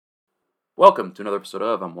Welcome to another episode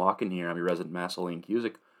of I'm Walking Here. I'm your resident Massillane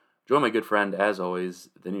Cusick. Join my good friend, as always,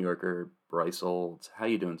 the New Yorker, Bryce Olds. How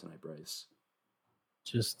you doing tonight, Bryce?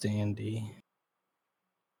 Just dandy.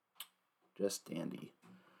 Just dandy.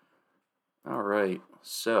 All right,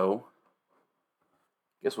 so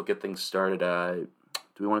I guess we'll get things started. Do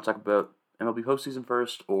we want to talk about MLB postseason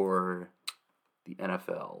first or the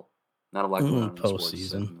NFL? Not a lot going on in the sports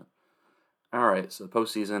segment. All right, so the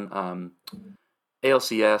postseason,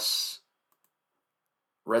 ALCS,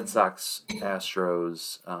 Red Sox,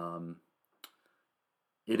 Astros.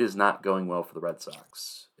 It is not going well for the Red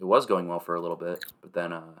Sox. It was going well for a little bit, but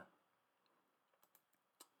then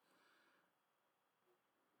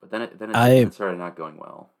it started not going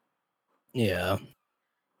well. Yeah.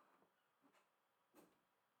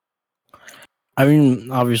 I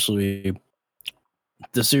mean, obviously,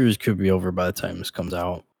 the series could be over by the time this comes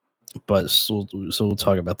out, but so we'll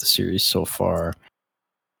talk about the series so far.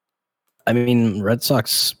 I mean, Red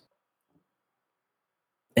Sox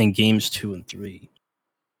in games 2 and 3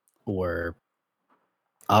 were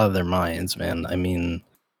out of their minds, man. I mean,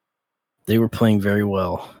 they were playing very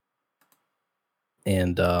well.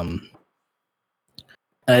 And I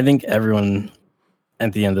think everyone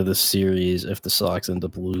at the end of the series, if the Sox end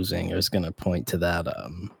up losing, is going to point to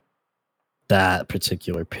that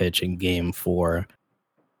particular pitch in Game 4.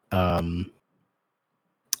 I'll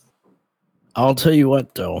tell you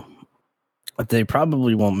what, though. They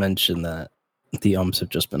probably won't mention that the umps have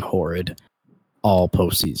just been horrid all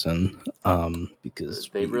postseason, because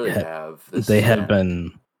they really have. They have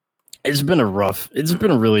been. It's been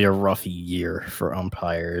really a rough year for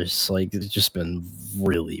umpires. Like, it's just been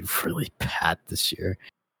really, really bad this year.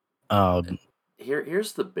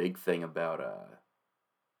 Here's the big thing about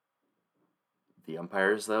the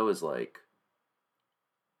umpires, though, is like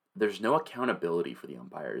there's no accountability for the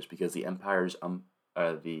umpires because the umpires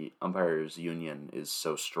union is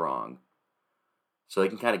so strong. So they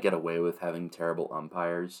can kind of get away with having terrible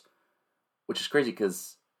umpires, which is crazy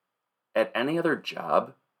because at any other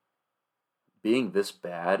job, being this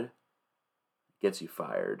bad gets you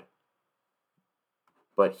fired.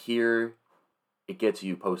 But here, it gets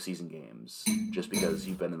you postseason games just because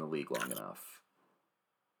you've been in the league long enough.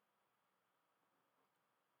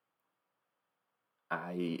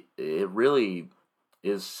 It really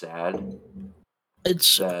is sad.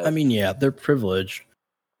 I mean, yeah, they're privileged.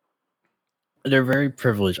 They're very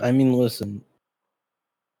privileged. I mean, listen,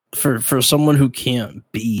 for someone who can't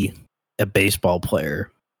be a baseball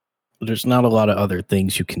player, there's not a lot of other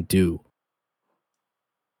things you can do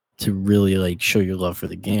to really like show your love for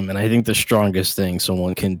the game. And I think the strongest thing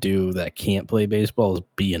someone can do that can't play baseball is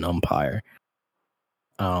be an umpire.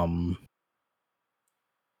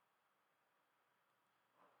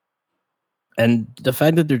 And the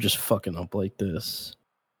fact that they're just fucking up like this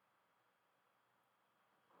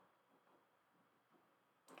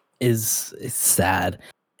is sad.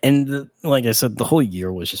 And like I said, the whole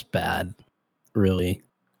year was just bad, really.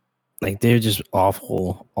 Like, they're just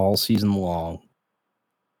awful all season long.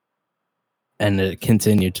 And it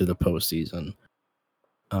continued to the postseason.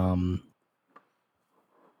 I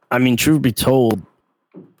mean, truth be told,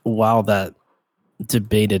 while that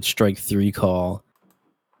debated strike 3 call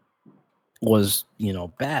was,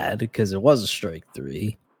 bad because it was a strike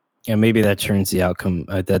 3, and maybe that turns the outcome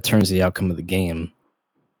of the game.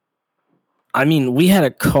 I mean, we had a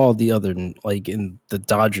call the other, like in the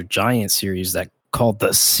Dodger-Giants series, that called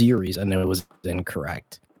the series, and it was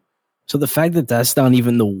incorrect. So the fact that that's not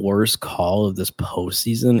even the worst call of this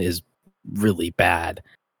postseason is really bad.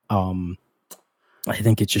 I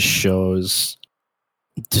think it just shows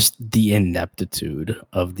just the ineptitude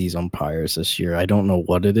of these umpires this year. I don't know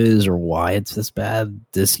what it is or why it's this bad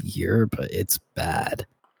this year, but it's bad.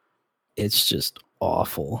 It's just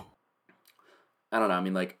awful. I don't know. I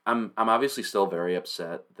mean, like, I'm obviously still very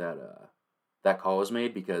upset that that call was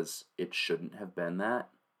made because it shouldn't have been that.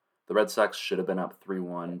 The Red Sox should have been up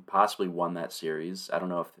 3-1, possibly won that series. I don't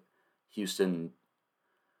know if Houston...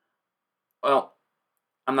 Well,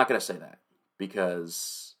 I'm not going to say that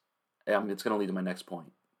because it's going to lead to my next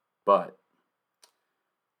point. But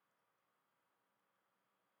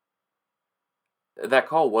while that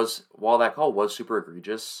call was super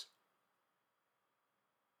egregious,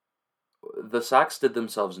 the Sox did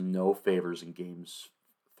themselves no favors in games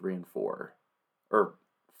 3 and 4. Or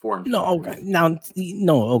 4 and 5.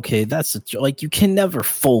 Okay, that's like, you can never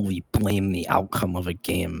fully blame the outcome of a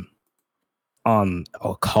game on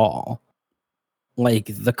a call. Like,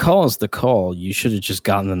 the call is the call. You should have just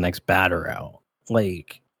gotten the next batter out.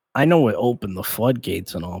 Like, I know it opened the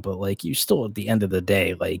floodgates and all, but like, you still, at the end of the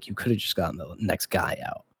day, like, you could have just gotten the next guy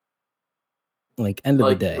out. Like, end of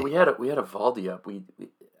the day. We had Evaldi up.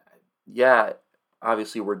 Yeah,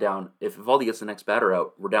 obviously we're down. If Evaldi gets the next batter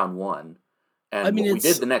out, we're down 1. And we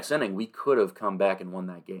did the next inning, we could have come back and won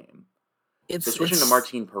that game. So switching to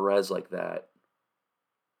Martin Perez like that.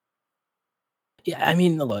 Yeah, I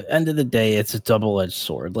mean, look, end of the day, it's a double-edged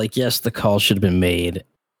sword. Like, yes, the call should have been made.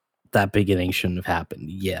 That beginning shouldn't have happened.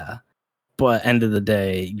 Yeah. But end of the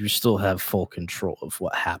day, you still have full control of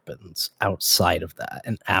what happens outside of that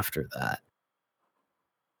and after that.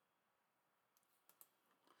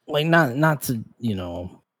 Like, not to,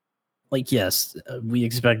 like, yes, we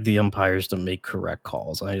expect the umpires to make correct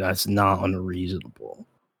calls. I mean, that's not unreasonable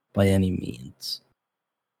by any means.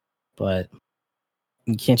 But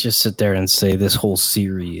you can't just sit there and say this whole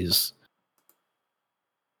series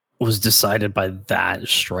was decided by that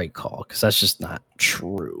strike call, because that's just not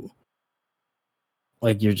true.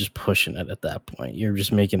 Like, you're just pushing it at that point. You're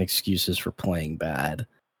just making excuses for playing bad.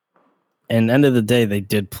 And end of the day, they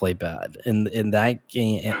did play bad. In that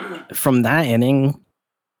game, from that inning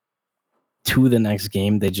to the next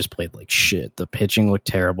game, they just played like shit. The pitching looked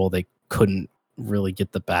terrible. They couldn't really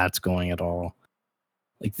get the bats going at all.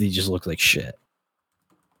 Like, they just looked like shit.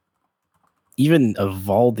 Even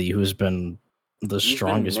Evaldi, who's been the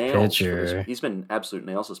strongest pitcher, he's been absolute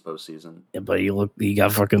nails this postseason. Yeah, but he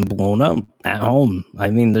got fucking blown up at home. I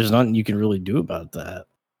mean, there's nothing you can really do about that.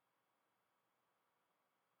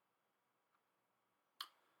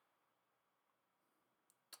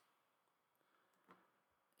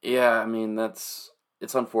 Yeah, I mean, it's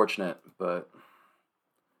unfortunate, but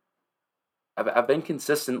I've been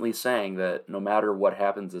consistently saying that no matter what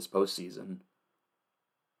happens this postseason,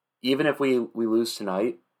 even if we lose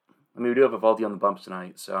tonight, I mean, we do have Evaldi on the bump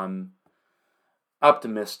tonight, so I'm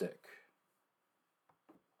optimistic.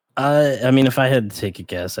 I mean, if I had to take a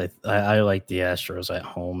guess, I like the Astros at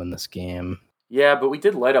home in this game. Yeah, but we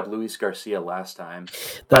did light up Luis Garcia last time.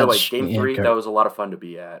 By the way, Game 3, that was a lot of fun to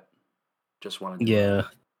be at. Just wanted to know.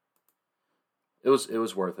 It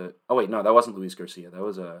was worth it. Oh wait, no, that wasn't Luis Garcia. That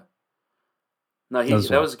was that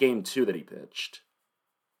was Game 2 that he pitched.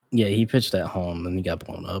 Yeah, he pitched at home and he got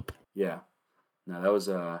blown up. Yeah. No, that was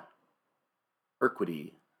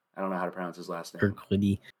Urquidy. I don't know how to pronounce his last name.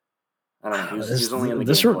 Urquidy. I don't know. He's only in the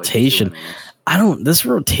this game rotation. This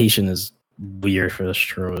rotation is weird for the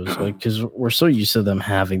Stros, like, because we're so used to them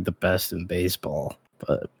having the best in baseball,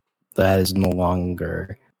 but that is no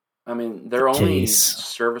longer. I mean, their only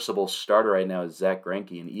serviceable starter right now is Zach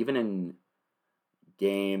Greinke, and even in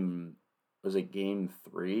Game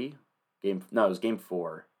 3? It was Game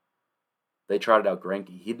 4. They trotted out Greinke.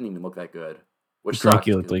 He didn't even look that good. Which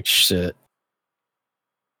Greinke looked like shit.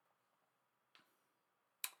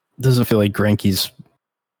 Doesn't feel like Greinke's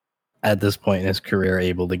at this point in his career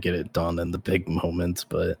able to get it done in the big moments,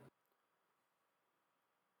 but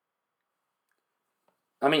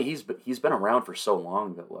I mean, he's been around for so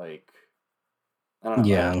long that, like, I don't know.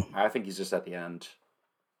 Yeah, I think he's just at the end,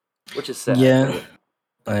 which is sad. Yeah,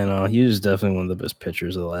 I know. He was definitely one of the best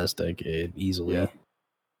pitchers of the last decade, easily. Yeah.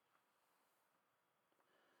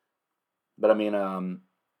 But I mean,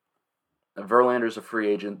 Verlander's a free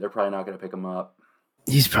agent. They're probably not going to pick him up.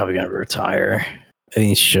 He's probably going to retire. I think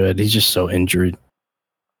he should. He's just so injured.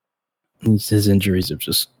 His injuries have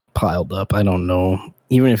just piled up. I don't know.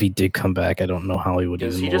 Even if he did come back, I don't know how he would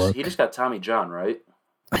even look. He just got Tommy John, right?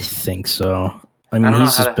 I think so. I mean,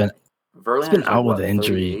 he's been out with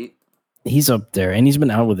injury. 38? He's up there, and he's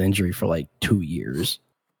been out with injury for like 2 years.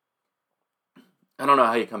 I don't know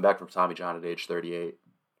how you come back from Tommy John at age 38.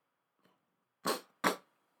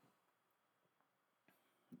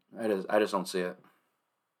 I just don't see it.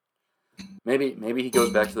 Maybe he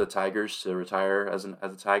goes back to the Tigers to retire as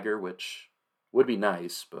a Tiger, which would be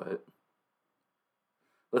nice, but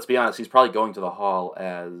let's be honest, he's probably going to the Hall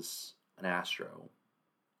as an Astro.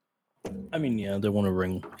 I mean, yeah, they want a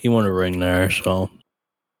ring. He won a ring there, so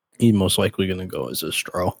he's most likely going to go as a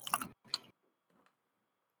Astro.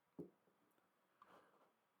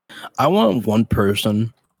 I want one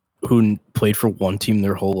person who played for one team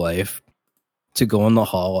their whole life to go in the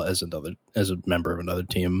Hall as a member of another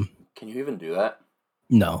team. Can you even do that?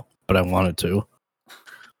 No, but I wanted to.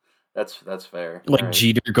 That's fair. Like, right.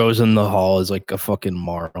 Jeter goes in the Hall as like a fucking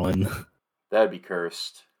Marlin. That'd be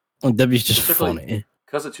cursed. Like, that'd be just funny.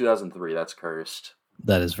 Because of 2003, that's cursed.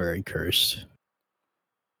 That is very cursed.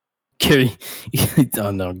 Gary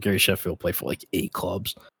Sheffield played for like 8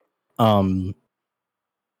 clubs. Do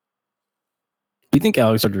you think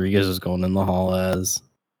Alex Rodriguez is going in the Hall as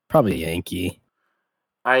probably a Yankee?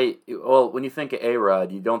 When you think of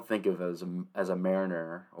A-Rod, you don't think of as a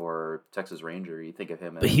Mariner or Texas Ranger. You think of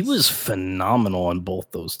him as. But he was phenomenal on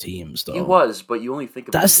both those teams, though. He was, but you only think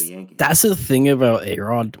of him as a Yankee. That's the thing about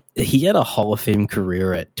A-Rod. He had a Hall of Fame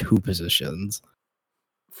career at 2 positions.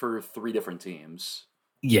 For 3 different teams.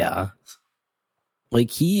 Yeah.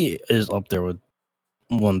 Like, he is up there with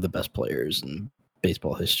one of the best players in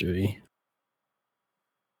baseball history.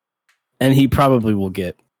 And he probably will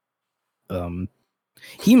get...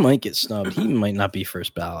 he might get snubbed. He might not be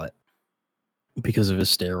first ballot because of his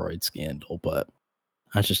steroid scandal, but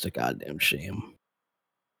that's just a goddamn shame.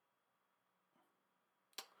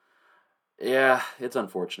 Yeah, it's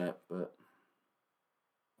unfortunate, but...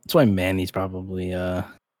 That's why Manny's probably gonna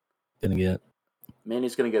get...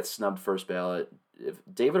 Manny's gonna get snubbed first ballot. If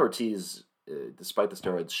David Ortiz, despite the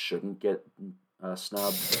steroids, shouldn't get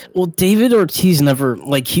snubbed. Well, David Ortiz never...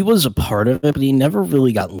 Like, he was a part of it, but he never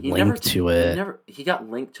really got linked to it. He got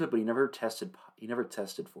linked to it, but he never tested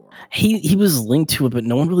for it. He was linked to it, but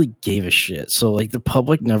no one really gave a shit. So, like, the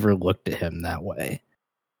public never looked at him that way.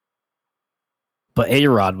 But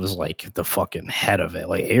A-Rod was, like, the fucking head of it.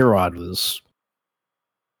 Like, A-Rod was...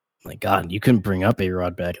 My God, you couldn't bring up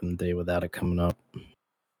A-Rod back in the day without it coming up.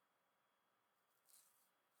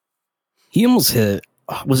 He almost hit...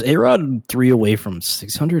 Was A-Rod 3 away from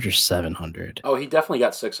 600 or 700? Oh, he definitely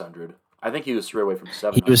got 600. I think he was 3 away from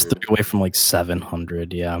 700. He was 3 away from, like,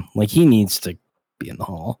 700, yeah. Like, he needs to be in the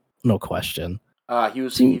Hall. No question.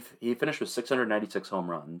 He finished with 696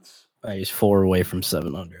 home runs. He's 4 away from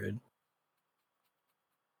 700.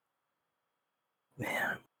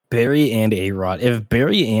 Man, Barry and A-Rod. If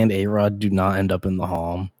Barry and A-Rod do not end up in the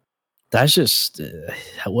Hall, that's just...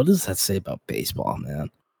 what does that say about baseball,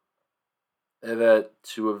 man? That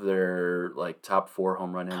 2 of their like top 4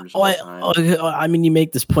 home run hitters of all time. I mean, you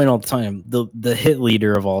make this point all the time. The hit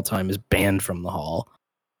leader of all time is banned from the Hall.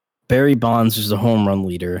 Barry Bonds is the home run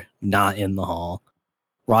leader, not in the Hall.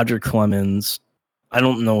 Roger Clemens, I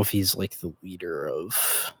don't know if he's like the leader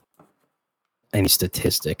of any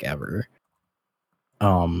statistic ever.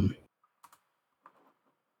 But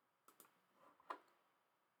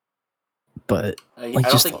I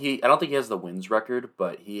don't think he has the wins record,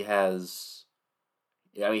 but he has.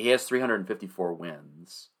 Yeah, I mean, he has 354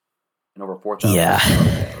 wins and over 4,000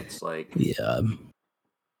 strikeouts. Like, yeah.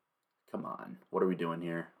 Come on, what are we doing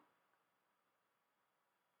here?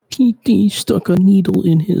 He stuck a needle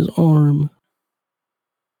in his arm.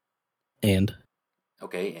 And?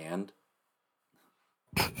 Okay, and?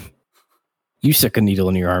 You stick a needle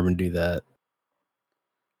in your arm and do that.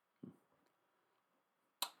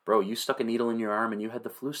 Bro, you stuck a needle in your arm and you had the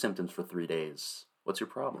flu symptoms for 3 days. What's your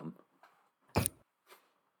problem?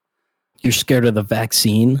 You're scared of the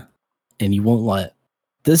vaccine and you won't let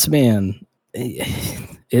this man. It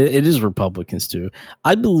is Republicans too.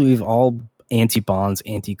 I believe all anti-Bonds,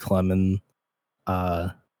 anti-Clemens,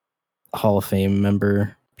 Hall of Fame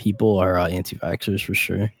member people are anti-vaxxers for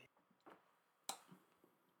sure.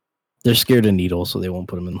 They're scared of needles, so they won't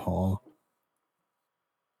put them in the Hall.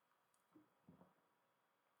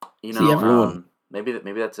 You know, maybe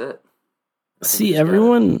that's it.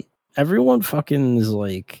 Everyone fucking is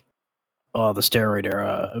like, oh, the steroid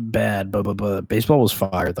era, bad, but baseball was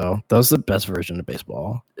fire, though. That was the best version of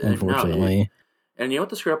baseball, unfortunately. And you know what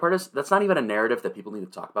the screw up part is? That's not even a narrative that people need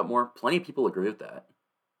to talk about more. Plenty of people agree with that.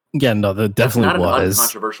 Yeah, no, that definitely was. That's not an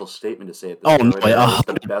uncontroversial statement to say it. Oh, no, was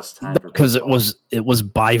the best time for because it was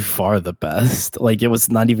by far the best. Like, it was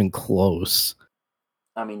not even close.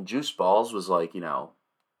 I mean, Juice Balls was like,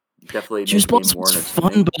 definitely Juice Balls was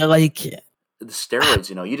fun, but like the steroids,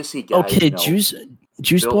 you just see guys. Okay, Juice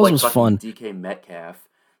Balls was fun. DK Metcalf.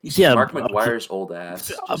 You see Mark McGwire's old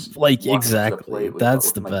ass. Like, exactly.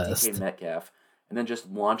 That's the best. DK Metcalf, and then just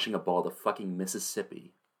launching a ball to fucking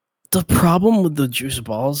Mississippi. The problem with the Juice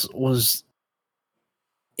Balls was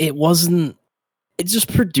it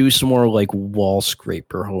just produced more like wall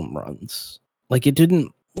scraper home runs. Like, it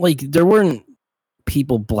didn't, like, there weren't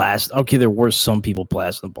people blast. Okay, there were some people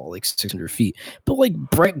blasting the ball like 600 feet, but like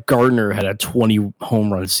Brett Gardner had a 20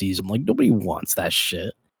 home run season. Like, nobody wants that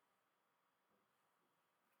shit.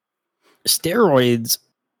 Steroids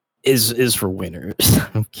is for winners.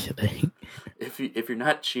 I'm kidding. If you're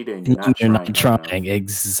not cheating, you're not trying.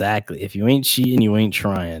 Exactly. If you ain't cheating, you ain't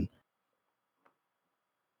trying.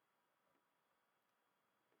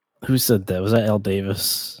 Who said that? Was that Al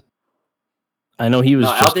Davis? I know he was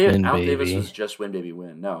just win, Al baby. Davis was just win, baby,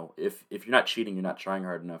 win. No, if you're not cheating, you're not trying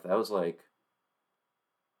hard enough. That was like,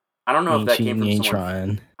 I don't know if that came from someone.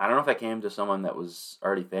 Trying. I don't know if that came to someone that was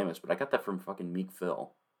already famous, but I got that from fucking Meek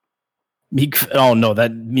Phil. Oh no,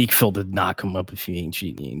 that Meek Phil did not come up. If you ain't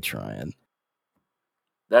cheating, you ain't trying.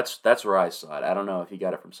 That's where I saw it. I don't know if he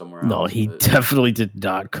got it from somewhere else. No, he definitely did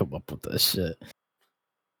not come up with this shit.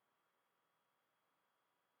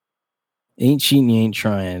 Ain't cheating, you ain't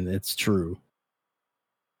trying. It's true.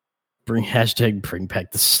 Bring back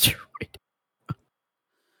the steroid.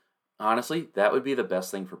 Honestly, that would be the best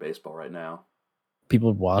thing for baseball right now. People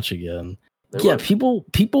would watch again. People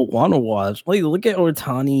want to watch. Like, look at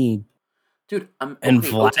Ohtani, dude, and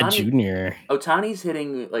Vlad Jr. Ohtani's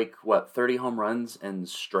hitting 30 home runs and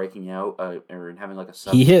striking out, or having a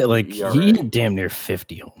 7. He hit damn near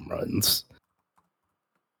 50 home runs.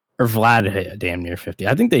 Or Vlad hit damn near 50.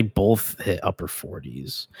 I think they both hit upper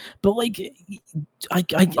 40s. But okay,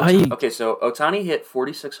 so Ohtani hit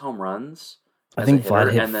 46 home runs. I think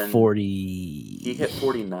Vlad hit 40. He hit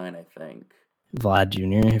 49, I think. Vlad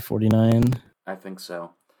Jr. hit 49. I think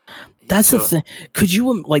so. That's the thing. Could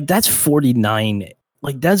you that's 49?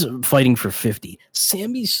 That's fighting for 50.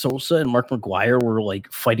 Sammy Sosa and Mark McGwire were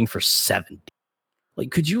fighting for 70.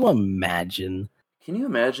 Could you imagine? Can you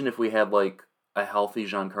imagine if we had a healthy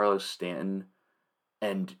Giancarlo Stanton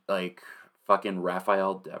and fucking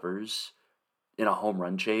Rafael Devers in a home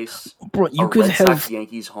run chase? Bro, you could Red have Sox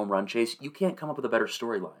Yankees home run chase. You can't come up with a better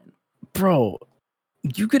storyline. Bro,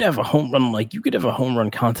 you could have a home run you could have a home run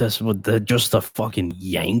contest with just the fucking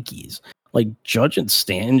Yankees. Judge and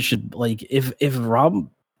Stanton should if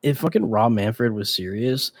fucking Rob Manfred was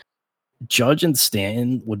serious, Judge and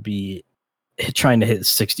Stanton would be trying to hit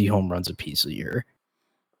 60 home runs apiece a year.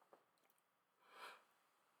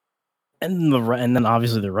 And then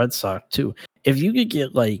obviously the Red Sox too. If you could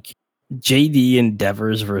get JD and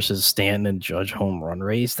Devers versus Stanton and Judge home run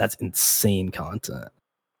race, that's insane content.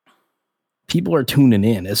 People are tuning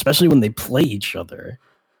in, especially when they play each other.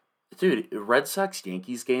 Dude, Red Sox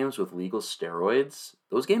Yankees games with legal steroids,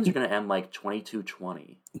 those games are going to end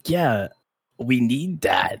 22-20. Yeah, we need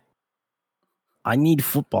that. I need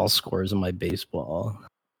football scores in my baseball.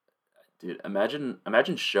 Dude, imagine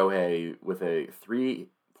Shohei with a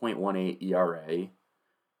 3.18 ERA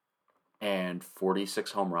and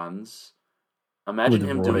 46 home runs. Imagine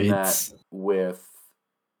him doing that with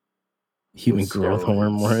human growth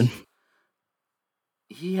hormone.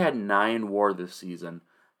 He had 9 WAR this season.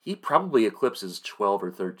 He probably eclipses 12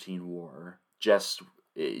 or 13 WAR just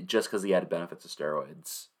because he had benefits of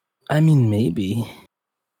steroids. I mean, maybe.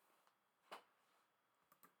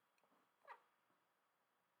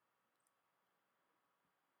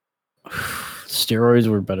 Steroids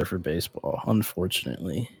were better for baseball,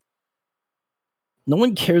 unfortunately. No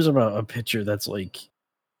one cares about a pitcher that's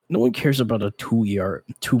no one cares about a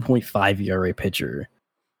 2.5 ERA pitcher.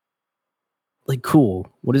 Cool.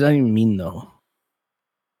 What does that even mean, though?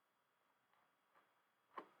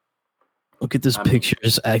 Look at this picture.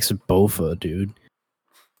 It's ex Bofa, dude.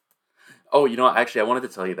 Oh, actually, I wanted to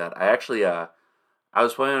tell you that. I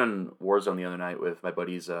was playing on Warzone the other night with my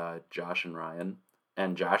buddies Josh and Ryan.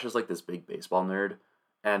 And Josh is this big baseball nerd.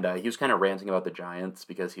 And he was kind of ranting about the Giants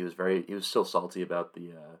because he was still salty about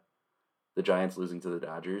the Giants losing to the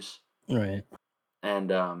Dodgers. Right.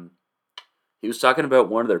 And he was talking about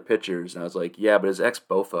one of their pitchers, and I was like, yeah, but his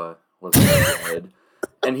ex-Bofa was good.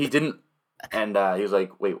 And he didn't, and he was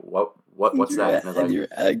like, wait, what's that? And I was like, your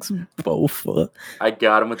ex-Bofa. I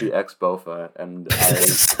got him with the ex-Bofa, and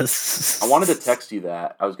I wanted to text you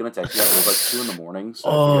that. I was going to text you that, but it was 2 in the morning,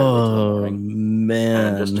 so man.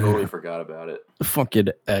 And I just totally forgot about it. Fucking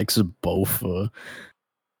ex-Bofa.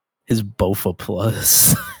 His Bofa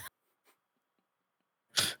plus.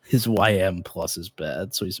 His YM plus is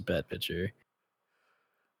bad, so he's a bad pitcher.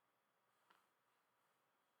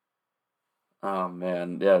 Oh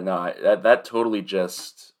man, yeah, no, that totally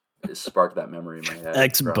just sparked that memory in my head.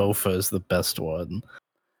 Ex-Bofa is the best one.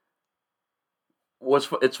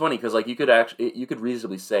 It's funny because you could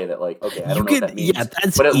reasonably say that okay, I don't know what that means. Yeah,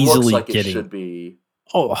 that's but it easily looks like getting. It should be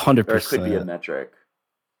 100%. Or it could be a metric.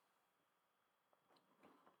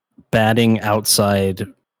 Batted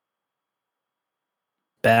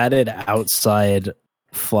outside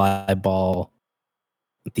fly ball.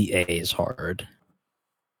 The A is hard.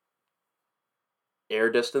 Air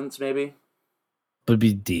distance, maybe? But it'd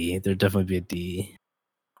be D. There'd definitely be a D.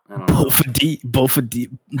 I don't know. Bofa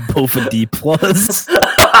D plus.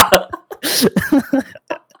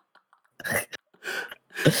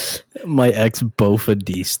 My ex Bofa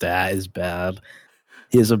D stat is bad.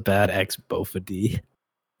 He has a bad ex Bofa D.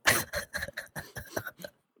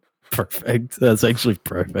 Perfect. That's actually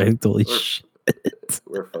perfect. Holy shit.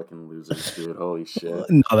 We're fucking losers, dude. Holy shit.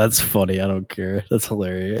 No, that's funny. I don't care. That's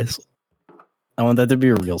hilarious. I want that to be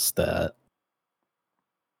a real stat.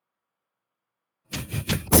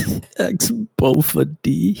 Ex Bofa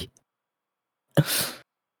D.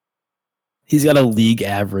 He's got a league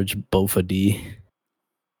average Bofa D.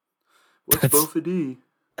 What's Bofa D?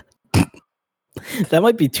 That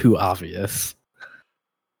might be too obvious.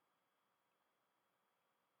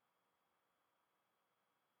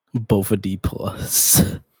 Bofa D plus.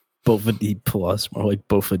 Bofa D plus. More like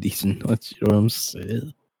Bofa D nuts. You know what I'm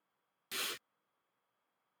saying?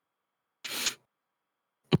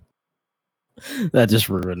 That just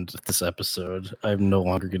ruined this episode. I'm no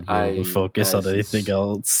longer going to be able to focus on anything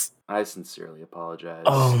else. I sincerely apologize.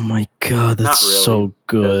 Oh my god, that's really, so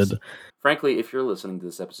good. Frankly, if you're listening to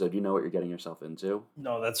this episode, you know what you're getting yourself into.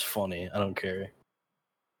 No, that's funny. I don't care.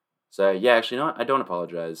 So, yeah, actually, you know what? I don't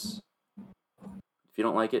apologize. If you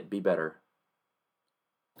don't like it, be better.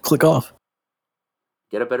 Click off.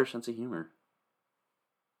 Get a better sense of humor.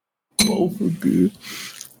 Both are good.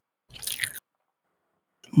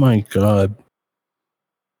 My god.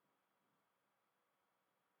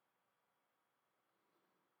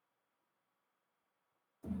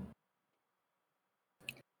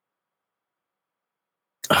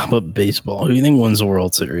 But baseball, who do you think wins the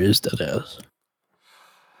World Series? Deadass.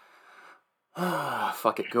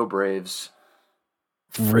 Fuck it, go Braves.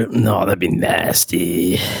 No, that'd be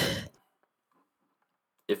nasty.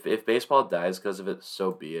 If baseball dies because of it,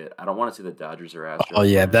 so be it. I don't want to see the Dodgers or Astros. Oh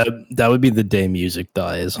yeah, that would be the day music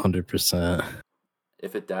dies, 100%.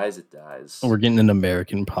 If it dies, it dies. We're getting an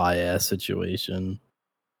American Pie ass situation.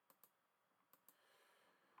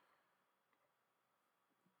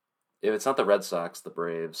 If it's not the Red Sox, the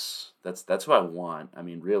Braves. That's what I want. I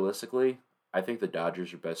mean, realistically, I think the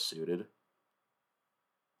Dodgers are best suited.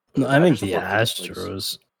 No, I think the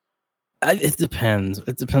Astros. It depends.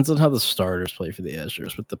 It depends on how the starters play for the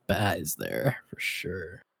Astros, but the bat is there for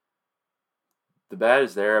sure. The bat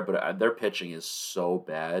is there, but their pitching is so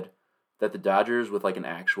bad that the Dodgers, with like an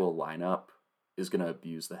actual lineup, is going to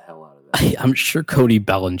abuse the hell out of that. I'm sure Cody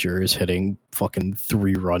Bellinger is hitting fucking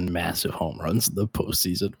 3-run massive home runs in the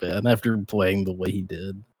postseason, man, after playing the way he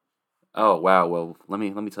did. Oh, wow. Well, let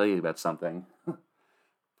me tell you about something.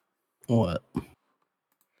 What?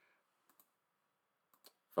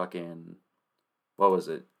 Fucking, what was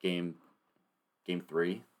it? Game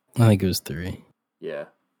 3? I think it was 3. Yeah.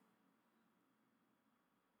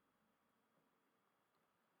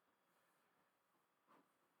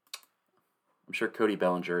 I'm sure Cody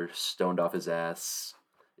Bellinger, stoned off his ass,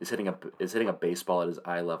 is hitting a baseball at his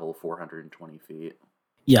eye level, 420 feet.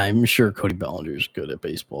 Yeah, I'm sure Cody Bellinger is good at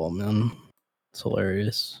baseball, man. It's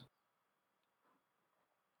hilarious.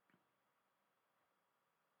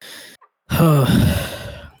 I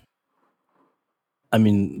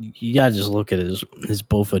mean, you gotta just look at his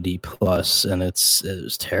Bofa D plus, and it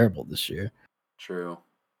was terrible this year. True.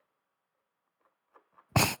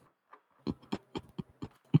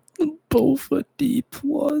 Bofa D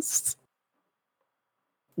plus.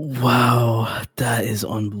 Wow, that is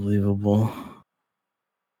unbelievable.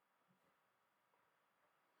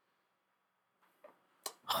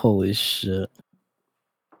 Holy shit.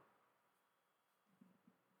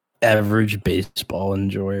 Average baseball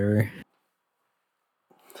enjoyer.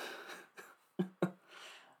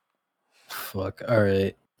 Fuck. All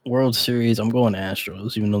right. World Series, I'm going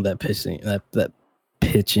Astros, even though that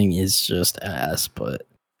pitching is just ass, but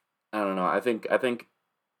I don't know. I think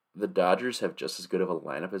the Dodgers have just as good of a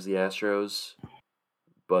lineup as the Astros,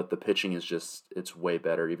 but the pitching is it's way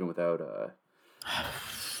better even without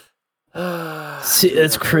see,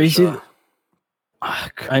 it's crazy.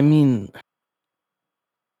 I mean,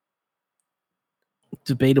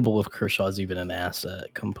 debatable if Kershaw's even an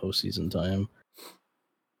asset come postseason time.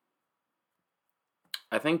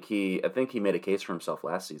 I think he made a case for himself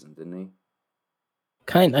last season, didn't he?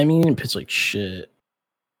 I mean, he didn't pitch like shit.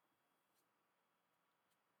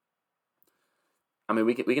 I mean,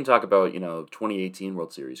 we can talk about 2018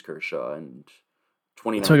 World Series Kershaw and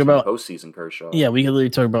 2019 postseason Kershaw. Yeah, we can literally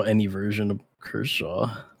talk about any version of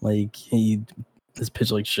Kershaw. Like he has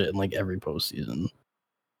pitched like shit in like every postseason.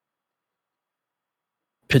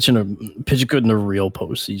 Pitch good in a real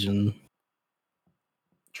postseason.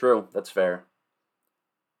 True, that's fair.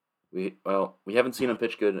 We haven't seen him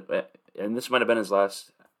pitch good, and this might have been his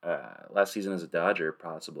last season as a Dodger,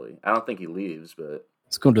 possibly. I don't think he leaves, but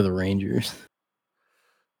let's go to the Rangers.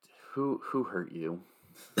 Who hurt you?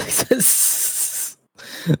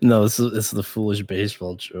 No, it's the foolish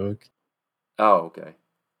baseball joke. Oh, okay.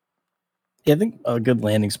 Yeah, I think a good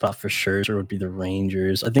landing spot for Scherzer would be the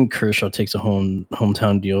Rangers. I think Kershaw takes a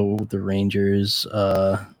hometown deal with the Rangers.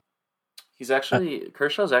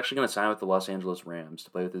 Kershaw's actually going to sign with the Los Angeles Rams to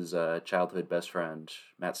play with his childhood best friend,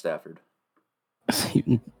 Matt Stafford.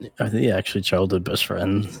 Are they actually childhood best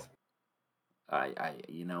friends?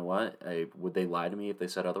 You know what? Would they lie to me if they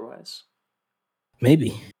said otherwise?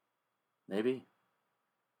 Maybe.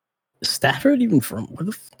 Is Stafford even from?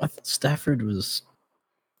 I thought Stafford was.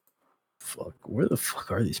 Fuck. Where the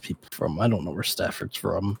fuck are these people from? I don't know where Stafford's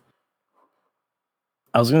from.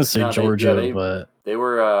 I was gonna say Georgia, but they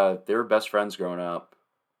were best friends growing up.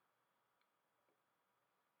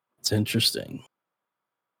 It's interesting.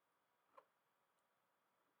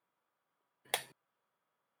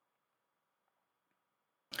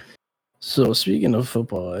 So speaking of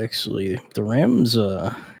football, actually, the Rams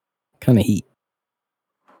kind of heat.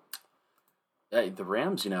 The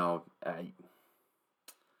Rams, who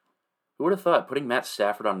would have thought putting Matt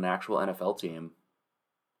Stafford on an actual NFL team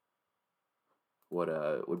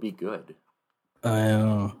would be good. I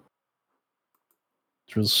know.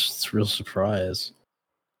 It's a real surprise.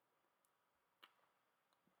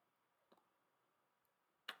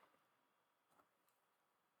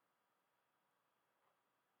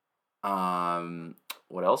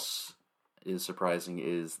 What else is surprising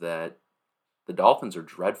is that the Dolphins are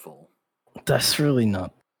dreadful. That's really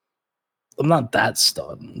not. I'm not that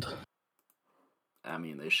stunned. I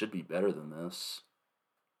mean, they should be better than this.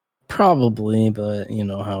 Probably, but you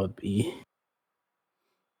know how it be.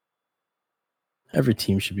 Every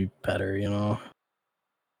team should be better,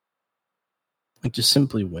 Like, just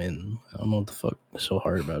simply win. I don't know what the fuck is so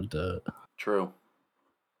hard about that. True.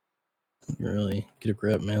 Really, get a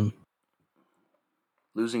grip, man.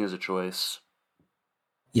 Losing is a choice.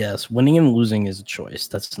 Yes, winning and losing is a choice.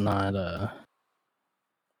 That's not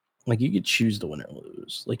like you could choose to win or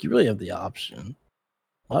lose. Like, you really have the option.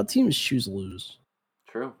 A lot of teams choose to lose.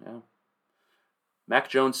 True, yeah. Mac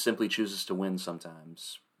Jones simply chooses to win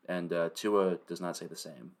sometimes, and Tua does not say the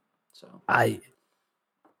same. So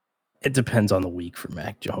it depends on the week for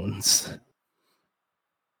Mac Jones.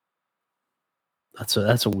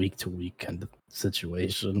 That's a week to week kind of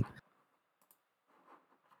situation.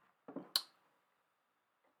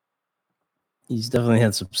 He's definitely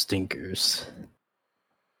had some stinkers.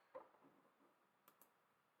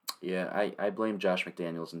 Yeah, I blame Josh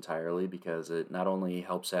McDaniels entirely because it not only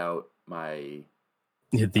helps out my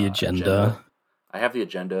agenda. I have the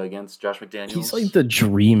agenda against Josh McDaniels. He's like the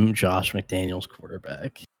dream Josh McDaniels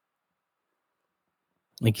quarterback.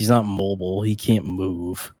 Like, he's not mobile. He can't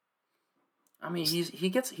move. I mean, he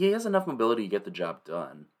has enough mobility to get the job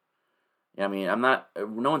done. I mean, no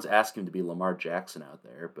one's asking him to be Lamar Jackson out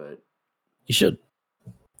there, but you should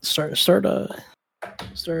start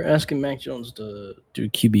asking Mac Jones to do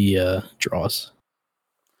QB draws.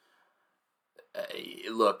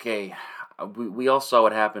 Look, hey, we all saw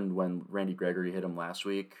what happened when Randy Gregory hit him last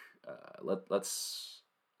week. Let's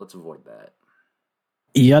avoid that.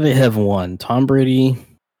 You got to have one. Tom Brady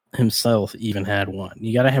himself even had one.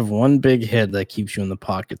 You got to have one big hit that keeps you in the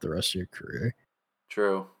pocket the rest of your career.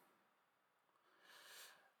 True.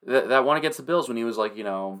 That one against the Bills when he was like,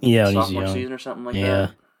 sophomore season or something like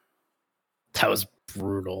that. That was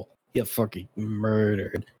brutal. He got fucking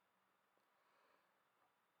murdered.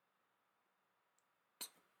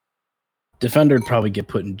 Defender would probably get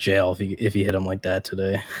put in jail if he hit him like that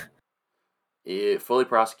today. Fully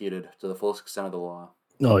prosecuted to the fullest extent of the law.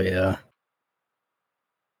 Oh, yeah.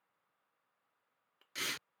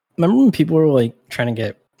 Remember when people were like trying to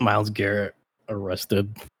get Myles Garrett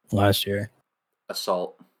arrested last year?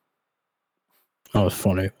 Assault. That was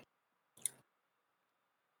funny.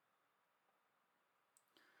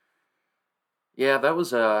 Yeah, that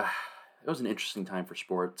was an interesting time for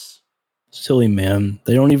sports. Silly, man.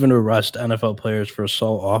 They don't even arrest NFL players for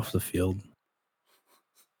assault off the field.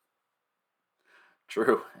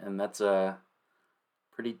 True, and that's a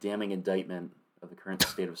pretty damning indictment of the current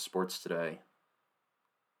state of sports today.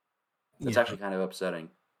 It's actually kind of upsetting.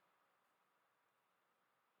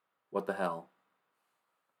 What the hell?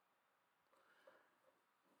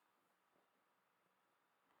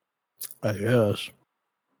 I guess.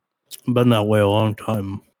 It's been that way a long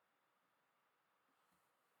time.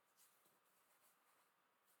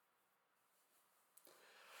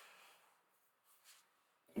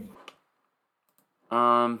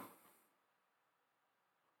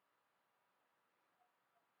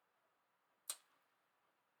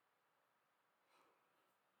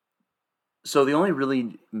 So the only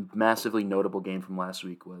really massively notable game from last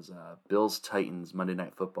week was Bills-Titans Monday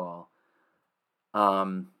Night Football.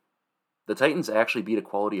 The Titans actually beat a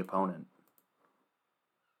quality opponent.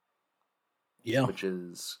 Yeah. Which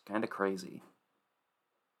is kind of crazy.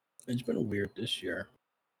 It's been weird this year.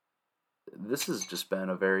 This has just been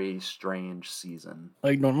a very strange season.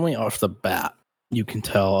 Like, normally off the bat, you can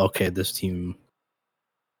tell, okay, this team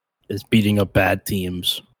is beating up bad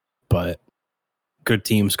teams, but good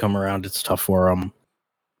teams come around, it's tough for them.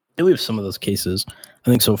 we have some of those cases. I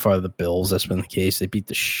think so far the Bills, that's been the case. They beat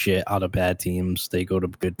the shit out of bad teams. They go to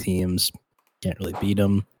good teams, can't really beat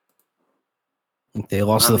them. They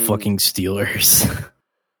lost to the fucking Steelers.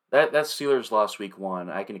 that Steelers lost week 1.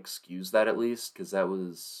 I can excuse that at least because that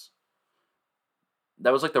was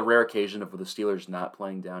like the rare occasion of the Steelers not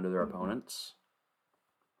playing down to their opponents.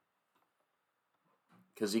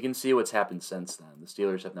 Because you can see what's happened since then. The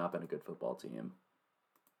Steelers have not been a good football team.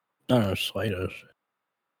 No, slightest.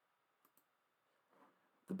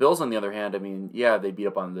 The Bills, on the other hand, I mean, yeah, they beat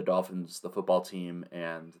up on the Dolphins, the football team,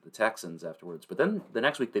 and the Texans afterwards. But then the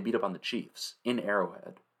next week, they beat up on the Chiefs in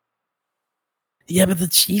Arrowhead. Yeah, but the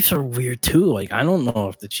Chiefs are weird, too. Like, I don't know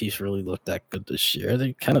if the Chiefs really look that good this year.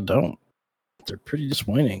 They kind of don't. They're pretty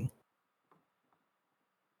disappointing.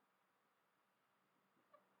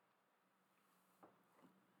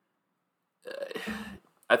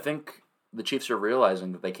 I think the Chiefs are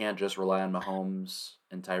realizing that they can't just rely on Mahomes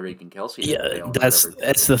and Tyreek and Kelsey. Yeah,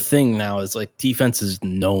 that's the thing now. Is like defenses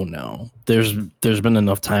know now. There's been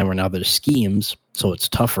enough time where now there's schemes, so it's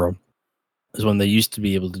tougher. Is when they used to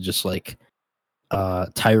be able to just like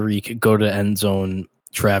Tyreek go to end zone,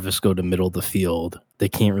 Travis go to middle of the field. They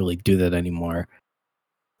can't really do that anymore.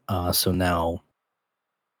 So now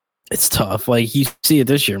it's tough. Like you see it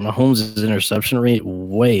this year, Mahomes' interception rate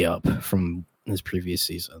way up from his previous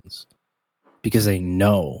seasons because they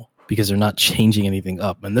know, because they're not changing anything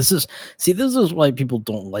up. And this is why people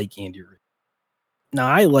don't like Andy Reid. Now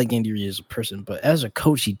I like Andy Reid as a person, but as a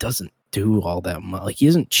coach, he doesn't do all that much. Like he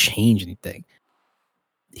doesn't change anything.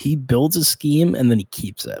 He builds a scheme and then he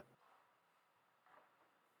keeps it.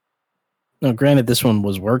 Now, granted, this one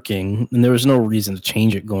was working, and there was no reason to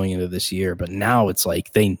change it going into this year, but now it's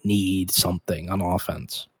like they need something on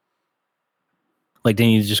offense. Like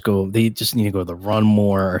they just need to go to the run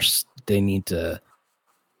more. Or they need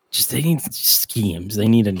schemes. They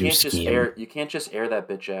need a new scheme. You can't just air that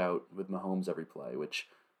bitch out with Mahomes every play, which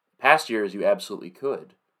past years you absolutely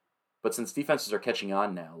could. But since defenses are catching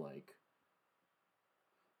on now, like...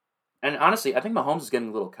 And honestly, I think Mahomes is getting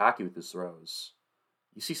a little cocky with his throws.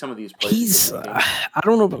 You see some of these plays. I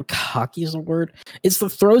don't know about cocky is the word. It's the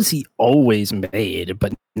throws he always made,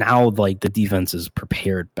 but now like the defense is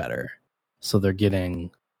prepared better. So they're getting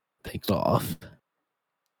picked off.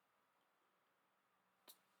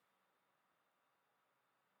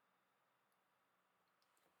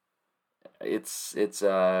 It's looking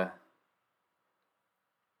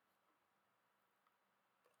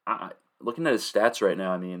at his stats right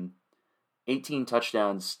now, I mean, 18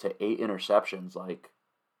 touchdowns to 8 interceptions, like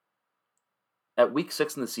at week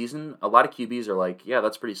 6 in the season, a lot of QBs are like, yeah,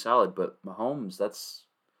 that's pretty solid, but Mahomes,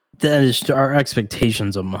 that is our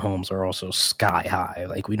expectations of Mahomes are also sky high.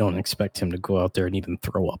 Like we don't expect him to go out there and even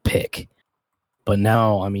throw a pick. But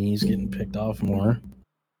now, I mean, he's getting picked off more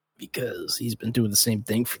because he's been doing the same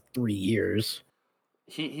thing for 3 years.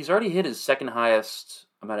 He's already hit his second highest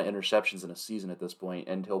amount of interceptions in a season at this point,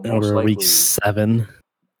 and he'll most likely... week 7.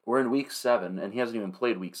 We're in week 7, and he hasn't even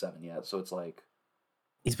played week 7 yet, so it's like...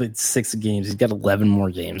 He's played 6 games. He's got 11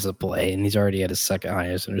 more games to play, and he's already had his second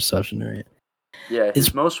highest interception rate. Yeah,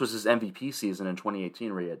 his most was his MVP season in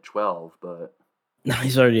 2018 where he had 12, but... No,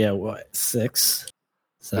 he's already at, what, 6?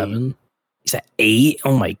 7? 8. He's at 8?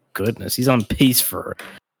 Oh my goodness. He's on pace for...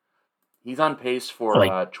 He's on pace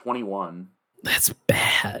for 21. That's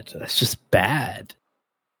bad. That's just bad.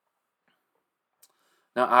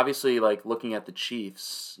 Now, obviously, like, looking at the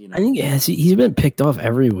Chiefs, you know... I think he's been picked off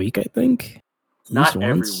every week, I think. Not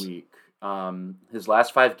every week. His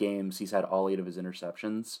last 5 games, he's had all 8 of his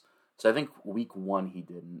interceptions. So I think week 1 he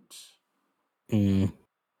didn't. They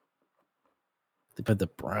put the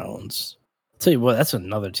Browns. I'll tell you what, that's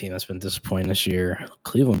another team that's been disappointing this year.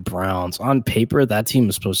 Cleveland Browns. On paper, that team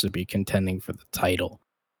is supposed to be contending for the title.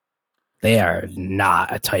 They are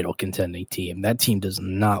not a title contending team. That team does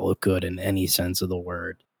not look good in any sense of the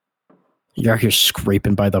word. You're out here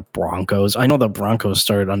scraping by the Broncos. I know the Broncos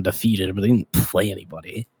started undefeated, but they didn't play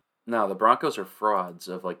anybody. No, the Broncos are frauds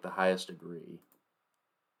of like the highest degree.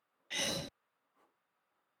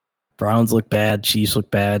 Browns look bad. Chiefs look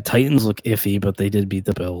bad. Titans look iffy, but they did beat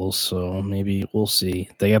the Bills, so maybe we'll see.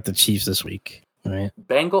 They got the Chiefs this week, right?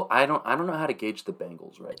 I don't know how to gauge the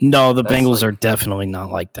Bengals right now. No, the Bengals are definitely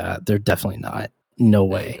not like that. They're definitely not. No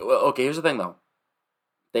way. Okay, here's the thing, though.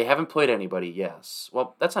 They haven't played anybody, yes.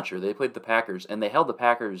 Well, that's not true. They played the Packers, and they held the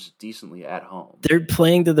Packers decently at home. They're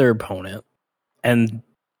playing to their opponent, and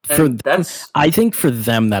I think for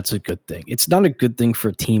them, that's a good thing. It's not a good thing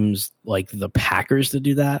for teams like the Packers to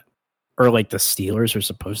do that, or like the Steelers are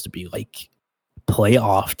supposed to be like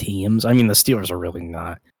playoff teams. I mean, the Steelers are really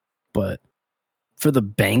not, but for the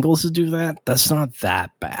Bengals to do that, that's not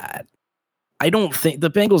that bad. I don't think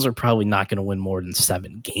the Bengals are probably not going to win more than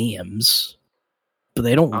 7 games, but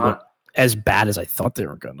they don't look as bad as I thought they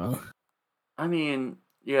were gonna. I mean,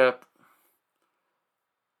 yeah.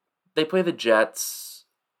 They play the Jets.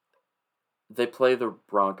 They play the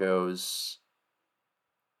Broncos.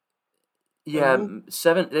 Yeah,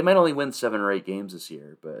 7. They might only win 7 or 8 games this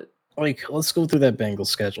year, but like, let's go through that Bengals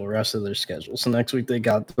schedule, rest of their schedule. So next week they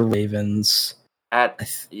got the Ravens at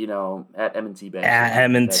M&T Bank. At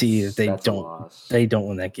M&T, they don't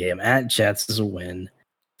win that game. At Jets is a win.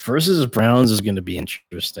 Versus Browns is going to be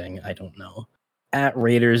interesting. I don't know. At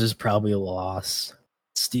Raiders is probably a loss.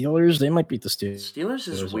 Steelers, they might beat the Steelers. Steelers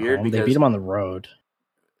is weird because they beat them on the road.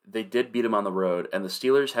 They did beat them on the road, and the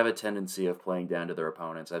Steelers have a tendency of playing down to their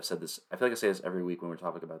opponents. I've said this. I feel like I say this every week when we're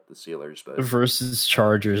talking about the Steelers. But versus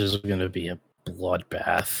Chargers is going to be a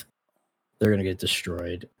bloodbath. They're going to get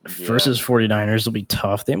destroyed. Yeah. Versus 49ers will be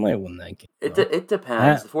tough. They might win that game. It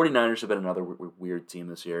depends. The 49ers have been another weird team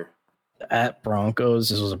this year. At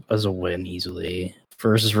Broncos is a win easily.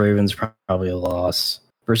 Versus Ravens, probably a loss.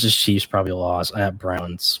 Versus Chiefs, probably a loss. At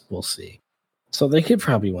Browns, we'll see. So they could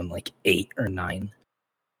probably win like 8 or 9.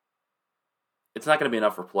 It's not going to be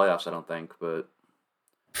enough for playoffs, I don't think, but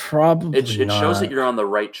probably it shows that you're on the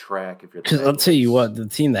right track. If you're, because I'll tell you what, the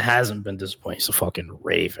team that hasn't been disappointing is the fucking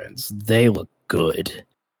Ravens. They look good,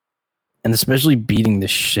 and especially beating the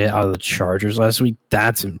shit out of the Chargers last week.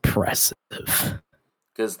 That's impressive.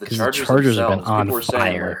 Because the Chargers have been on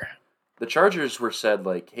fire. The Chargers were said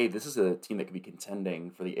like, "Hey, this is a team that could be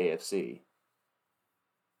contending for the AFC."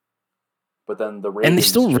 But then the Ravens, and they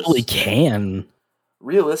still really can.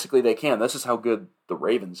 Realistically, they can. This is how good the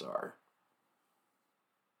Ravens are.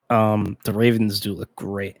 The Ravens do look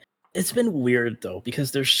great. It's been weird, though,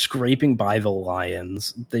 because they're scraping by the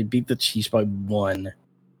Lions. They beat the Chiefs by 1,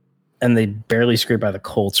 and they barely scrape by the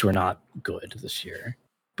Colts, who are not good this year.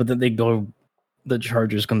 But then the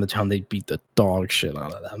Chargers come to town, they beat the dog shit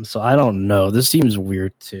out of them. So I don't know. This team's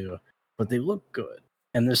weird, too. But they look good.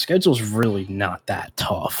 And their schedule's really not that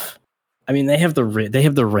tough. I mean, they have the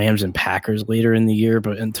Rams and Packers later in the year,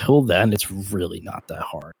 but until then, it's really not that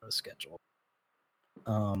hard of a schedule.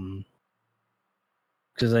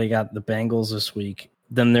 Because they got the Bengals this week.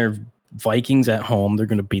 Then they're Vikings at home. They're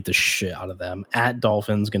going to beat the shit out of them. At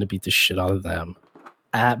Dolphins, going to beat the shit out of them.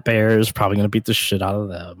 At Bears, probably going to beat the shit out of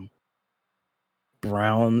them.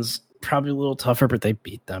 Browns, probably a little tougher, but they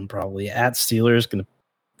beat them probably. At Steelers, going to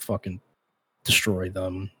fucking destroy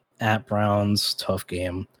them. At Browns, tough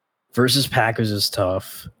game. Versus Packers is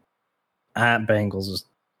tough. At Bengals is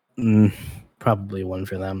probably a win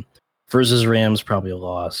for them. Versus Rams, probably a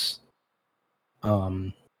loss.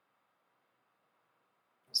 Steelers.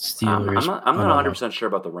 I'm not 100% sure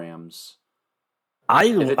about the Rams.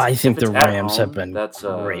 I think the Rams have been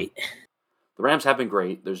great. The Rams have been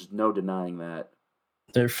great. There's no denying that.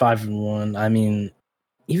 They're 5-1. I mean,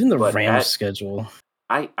 even the Rams schedule.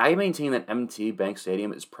 I maintain that M&T Bank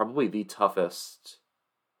Stadium is probably the toughest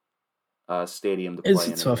stadium to play. It's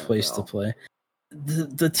a tough place to play.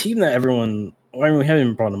 The team that everyone, we haven't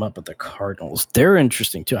even brought them up, but the Cardinals, they're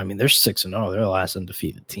interesting too. I mean, they're 6-0. They're the last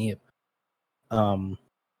undefeated team.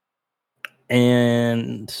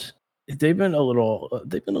 And they've been a little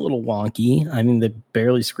wonky. I mean, they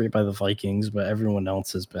barely scraped by the Vikings, but everyone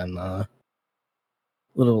else has been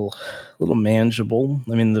little manageable.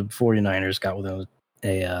 I mean, the 49ers got within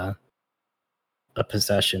a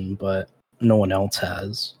possession, but no one else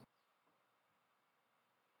has.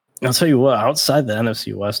 I'll tell you what, outside the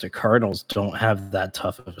NFC West, the Cardinals don't have that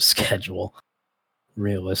tough of a schedule,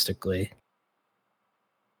 realistically.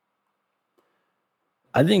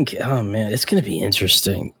 I think, oh man, it's going to be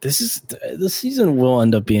interesting. The season will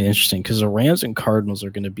end up being interesting because the Rams and Cardinals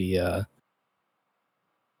are going to be a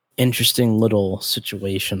interesting little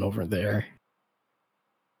situation over there.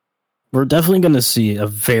 We're definitely going to see a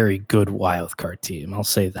very good wild card team. I'll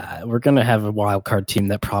say that. We're going to have a wild card team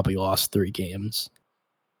that probably lost 3 games.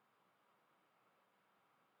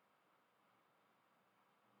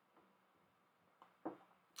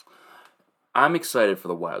 I'm excited for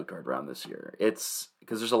the wild card round this year. It's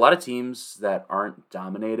because there's a lot of teams that aren't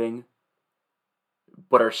dominating,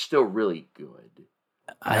 but are still really good.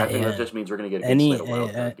 I think that just means we're going to get a good slate of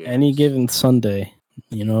wild card games. Any given Sunday,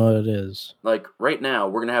 you know what it is. Like right now,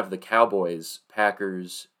 we're going to have the Cowboys,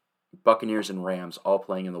 Packers, Buccaneers, and Rams all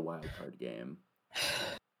playing in the wild card game.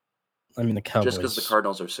 I mean, the Cowboys. Just because the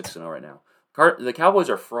Cardinals are 6-0 right now. The Cowboys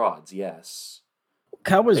are frauds, yes.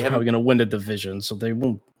 Cowboys are probably going to win the division, so they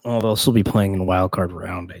won't. Oh, they'll still be playing in the wild card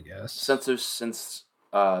round, I guess. Since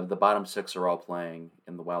the bottom 6 are all playing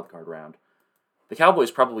in the wild card round, the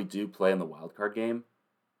Cowboys probably do play in the wild card game,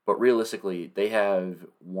 but realistically, they have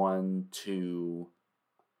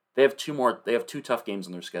they have two tough games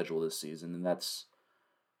on their schedule this season, and that's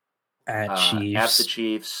At at the Chiefs.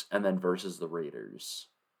 Chiefs and then versus the Raiders.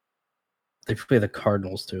 They play the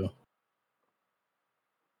Cardinals too.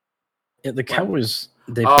 Yeah, the Cowboys,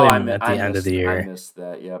 they Oh, play I them mi- at the I end of missed the I year. missed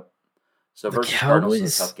that. Yep. So The versus Cardinals is a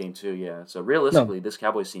Cowboys- tough game too. Yeah. So realistically, this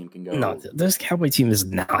Cowboys team can go. No, this Cowboy team is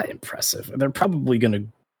not impressive. They're probably going to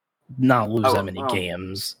not lose that many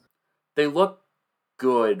games. They look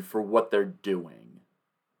good for what they're doing,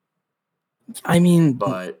 I mean,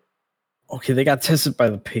 but okay, they got tested by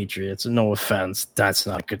the Patriots. No offense, that's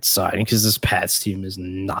not a good sign because this Pats team is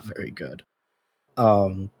not very good.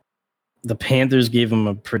 The Panthers gave them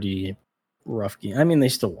a pretty rough game. I mean, they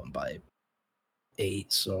still won by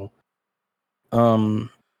 8. So,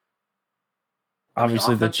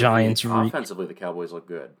 obviously the Giants. Offensively, the Cowboys look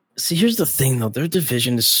good. See, here's the thing though: their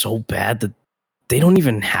division is so bad that they don't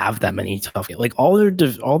even have that many tough games. Like all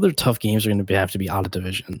their tough games are going to have to be out of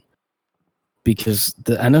division because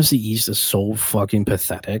the NFC East is so fucking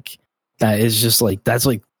pathetic that is just like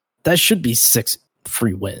that should be 6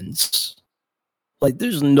 free wins. Like,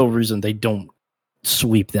 there's no reason they don't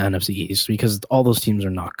sweep the NFC East because all those teams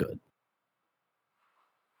are not good.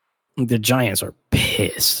 The Giants are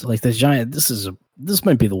pissed. Like this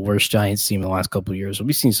might be the worst Giants team in the last couple of years.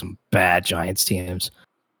 We've seen some bad Giants teams.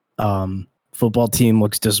 Football team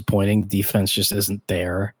looks disappointing. Defense just isn't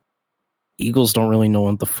there. Eagles don't really know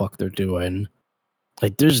what the fuck they're doing.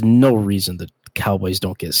 Like, there's no reason that Cowboys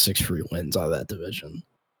don't get 6 free wins out of that division.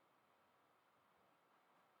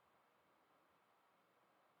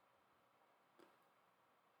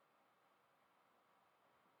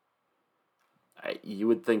 You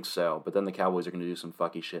would think so, but then the Cowboys are going to do some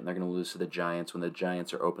fucky shit, and they're going to lose to the Giants when the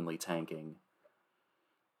Giants are openly tanking.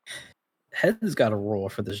 Head has got a roll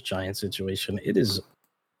for this Giant situation. It is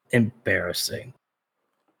embarrassing.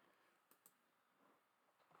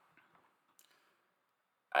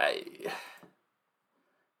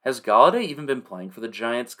 Has Golladay even been playing for the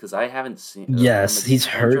Giants? Because I haven't seen. Yes, he's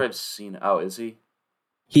hurt. I've seen. Oh, is he?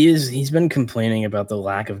 He's been complaining about the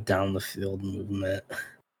lack of down the field movement.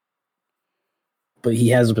 But he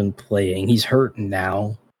has been playing. He's hurt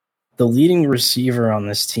now. The leading receiver on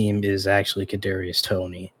this team is actually Kadarius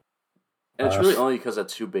Toney. And it's really only because of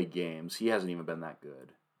 2 big games. He hasn't even been that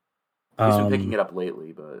good. He's been picking it up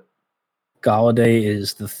lately, but Golladay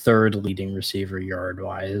is the 3rd leading receiver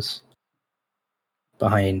yard-wise,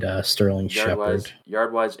 behind Sterling Shepard.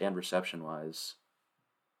 Yard-wise and reception-wise.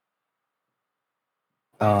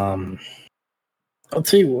 I'll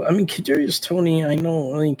tell you what, I mean, Kadarius Toney, I know,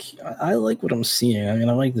 like, I like what I'm seeing. I mean,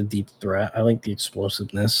 I like the deep threat. I like the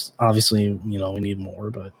explosiveness. Obviously, we need more,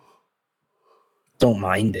 but don't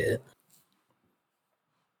mind it.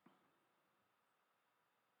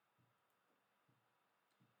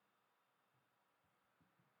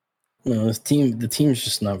 No, the team's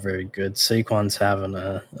just not very good. Saquon's having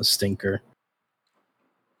a stinker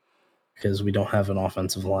because we don't have an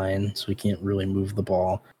offensive line, so we can't really move the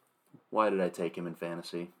ball. Why did I take him in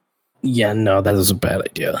fantasy? Yeah, no, that is a bad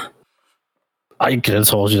idea. I could have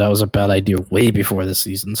told you that was a bad idea way before the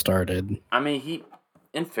season started. I mean,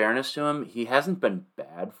 in fairness to him, he hasn't been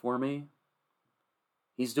bad for me.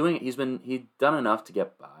 He's done enough to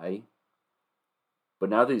get by. But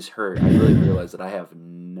now that he's hurt, I really realize that I have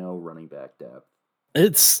no running back depth.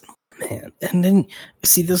 Man, and then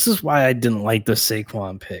see, this is why I didn't like the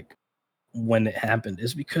Saquon pick when it happened.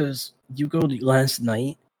 Is because you go to last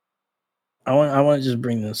night. I want to just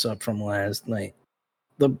bring this up from last night.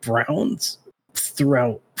 The Browns threw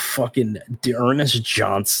out fucking D'Ernest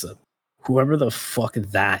Johnson, whoever the fuck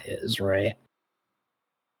that is, right?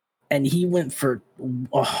 And he went for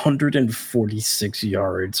 146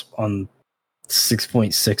 yards on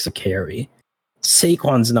 6.6 a carry.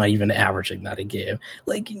 Saquon's not even averaging that a game.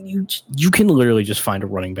 Like, you can literally just find a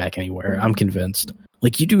running back anywhere. I'm convinced.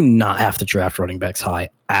 Like, you do not have to draft running backs high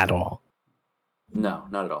at all. No,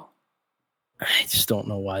 not at all. I just don't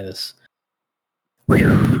know why this.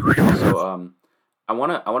 So, I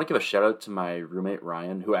want to give a shout out to my roommate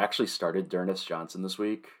Ryan, who actually started D'Ernest Johnson this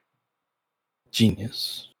week.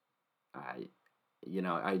 Genius. I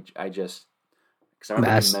just, because I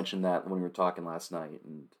remember you mentioned that when we were talking last night,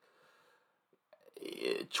 and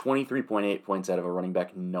 23.8 points out of a running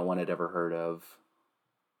back no one had ever heard of.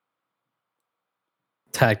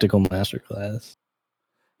 Tactical masterclass.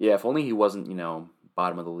 Yeah, if only he wasn't,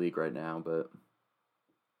 bottom of the league right now, but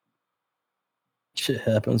shit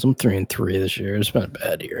happens. I'm 3-3 this year. It's been a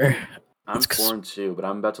bad year. I'm 4-2, but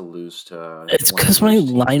I'm about to lose to. It's because my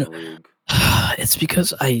lineup. It's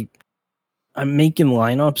because I'm making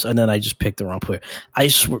lineups and then I just pick the wrong player. I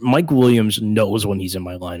swear, Mike Williams knows when he's in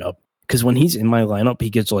my lineup because when he's in my lineup, he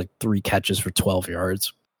gets like 3 catches for 12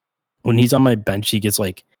 yards. When he's on my bench, he gets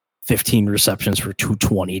like 15 receptions for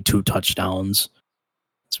 220, 2 touchdowns.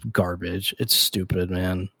 It's garbage. It's stupid,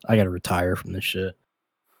 man. I gotta retire from this shit.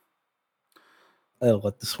 I'll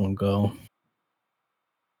let this one go.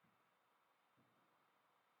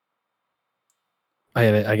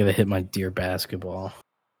 I gotta hit my dear basketball.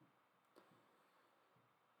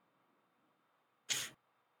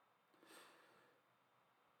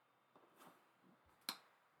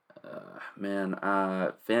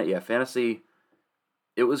 Fantasy.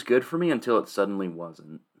 It was good for me until it suddenly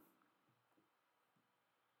wasn't.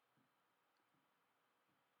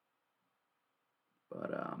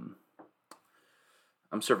 But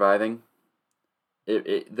I'm surviving.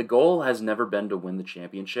 The goal has never been to win the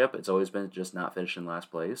championship. It's always been just not finish in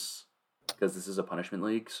last place because this is a punishment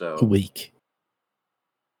league. So weak.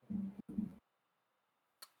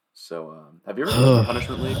 So have you ever been in a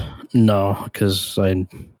punishment league? No, because I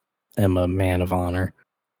am a man of honor.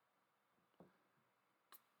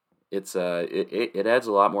 It's it adds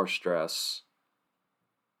a lot more stress.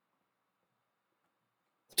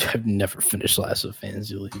 I've never finished last of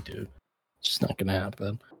fantasy league, dude. It's just not gonna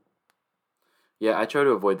happen. Yeah, I try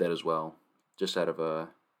to avoid that as well, just out of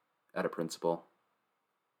principle.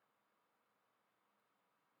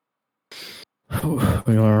 We want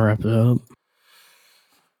to wrap it up.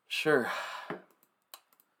 Sure.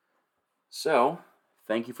 So,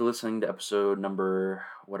 thank you for listening to episode number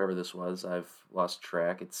whatever this was. I've lost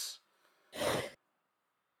track.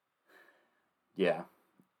 Yeah.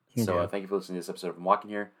 So thank you for listening to this episode of I'm Walking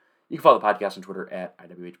Here. You can follow the podcast on Twitter at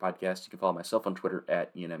IWH Podcast. You can follow myself on Twitter at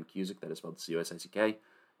Ian Cusick. That is spelled Cusick. You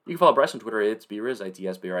can follow Bryce on Twitter. It's BRiz,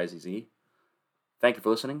 ITSBRIZZ. Thank you for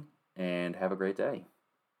listening, and have a great day.